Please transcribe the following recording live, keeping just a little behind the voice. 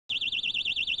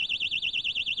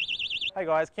Hey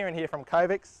guys, Kieran here from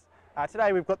Kovix.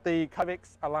 Today we've got the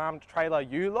Kovix Alarmed Trailer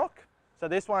U-Lock. So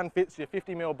this one fits your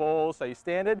 50mm balls, so your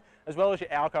standard, as well as your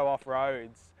Alco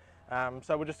off-roads.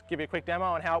 So we'll just give you a quick demo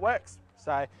on how it works.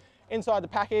 So inside the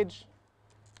package,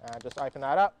 just open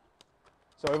that up.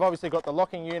 So we've obviously got the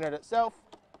locking unit itself,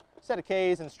 set of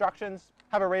keys, instructions.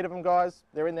 Have a read of them, guys.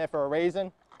 They're in there for a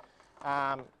reason.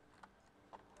 And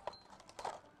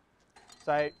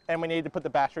we need to put the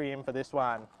battery in for this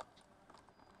one.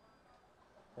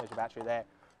 There's your battery there.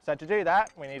 So to do that,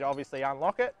 we need to obviously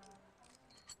unlock it.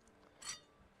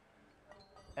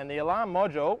 And the alarm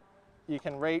module, you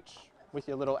can reach with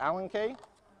your little Allen key. And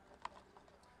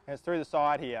it's through the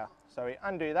side here. So we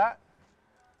undo that.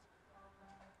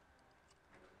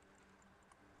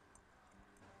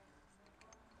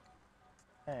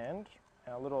 And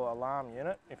our little alarm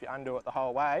unit, if you undo it the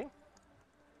whole way,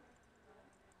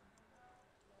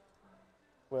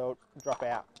 will drop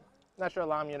out. That's your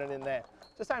alarm unit in there.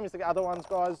 It's the same as the other ones,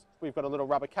 guys. We've got a little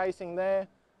rubber casing there.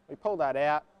 We pull that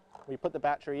out, we put the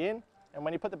battery in, and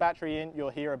when you put the battery in,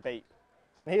 you'll hear a beep.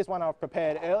 And here's one I've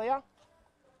prepared earlier.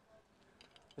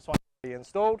 This one's already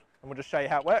installed, and we'll just show you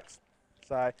how it works.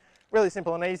 So, really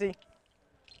simple and easy.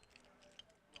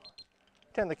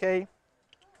 Turn the key.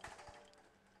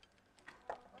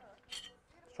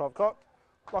 It's 12 o'clock.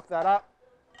 Lock that up.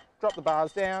 Drop the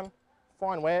bars down.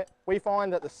 Find where. We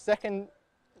find that the second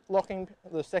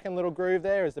little groove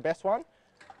there is the best one.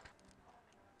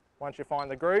 Once you find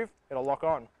the groove, it'll lock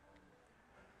on.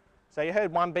 So you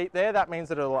heard one beep there, that means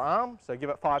that it'll arm, so give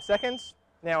it 5 seconds.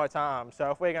 Now it's armed.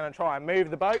 So if we're going to try and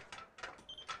move the boat,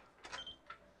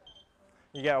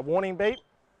 you get a warning beep.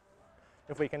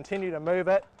 If we continue to move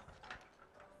it,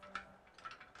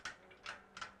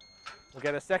 we'll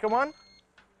get a second one.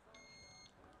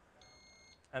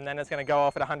 And then it's going to go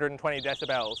off at 120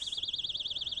 decibels.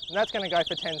 And that's going to go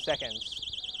for 10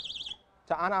 seconds.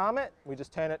 To unarm it, we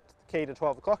just turn it the key to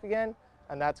 12 o'clock again,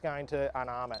 and that's going to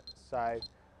unarm it. So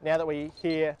now that we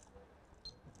hear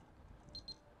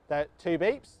that 2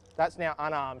 beeps, that's now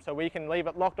unarmed. So we can leave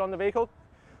it locked on the vehicle,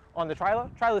 on the trailer.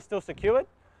 Trailer's still secured,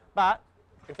 but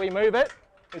if we move it,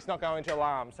 it's not going to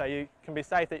alarm. So you can be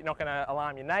safe that you're not going to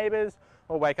alarm your neighbours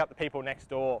or wake up the people next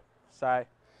door. So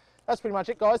that's pretty much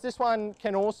it, guys. This one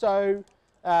can also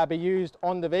be used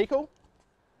on the vehicle.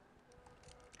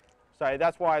 So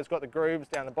that's why it's got the grooves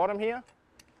down the bottom here.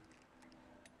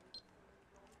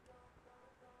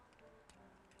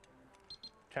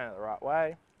 Turn it the right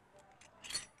way.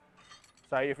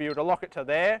 So if you were to lock it to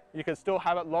there, you could still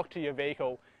have it locked to your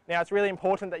vehicle. Now it's really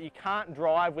important that you can't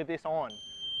drive with this on.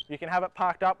 You can have it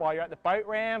parked up while you're at the boat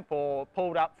ramp or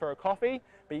pulled up for a coffee,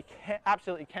 but you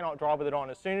absolutely cannot drive with it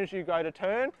on. As soon as you go to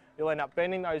turn, you'll end up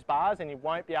bending those bars and you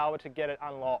won't be able to get it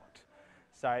unlocked.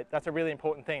 So that's a really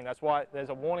important thing. That's why there's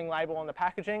a warning label on the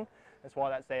packaging. That's why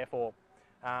that's there for.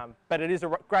 But it is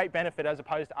a great benefit as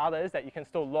opposed to others that you can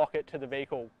still lock it to the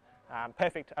vehicle.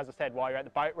 Perfect, as I said, while you're at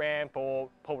the boat ramp or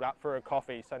pulled up for a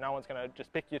coffee. So no one's going to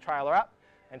just pick your trailer up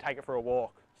and take it for a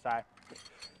walk. So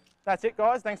that's it,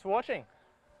 guys. Thanks for watching.